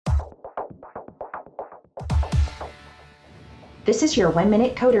This is your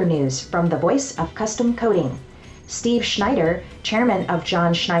 1-Minute Coder News from the Voice of Custom Coding. Steve Schneider, chairman of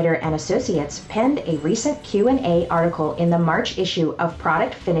John Schneider & Associates, penned a recent Q&A article in the March issue of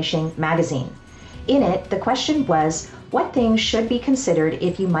Product Finishing magazine. In it, the question was, what things should be considered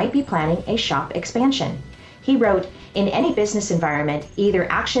if you might be planning a shop expansion? He wrote, in any business environment,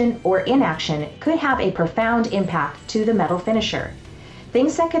 either action or inaction could have a profound impact to the metal finisher.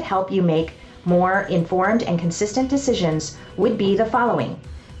 Things that could help you make more informed and consistent decisions would be the following.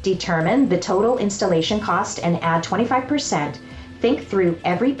 Determine the total installation cost and add 25%. Think through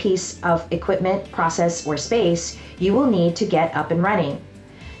every piece of equipment, process, or space you will need to get up and running.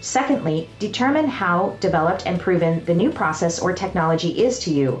 Secondly, determine how developed and proven the new process or technology is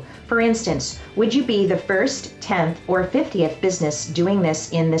to you. For instance, would you be the first, 10th, or 50th business doing this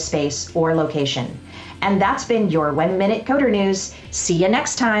in this space or location? And that's been your 1-Minute Coder News. See you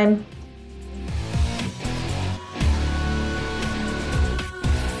next time.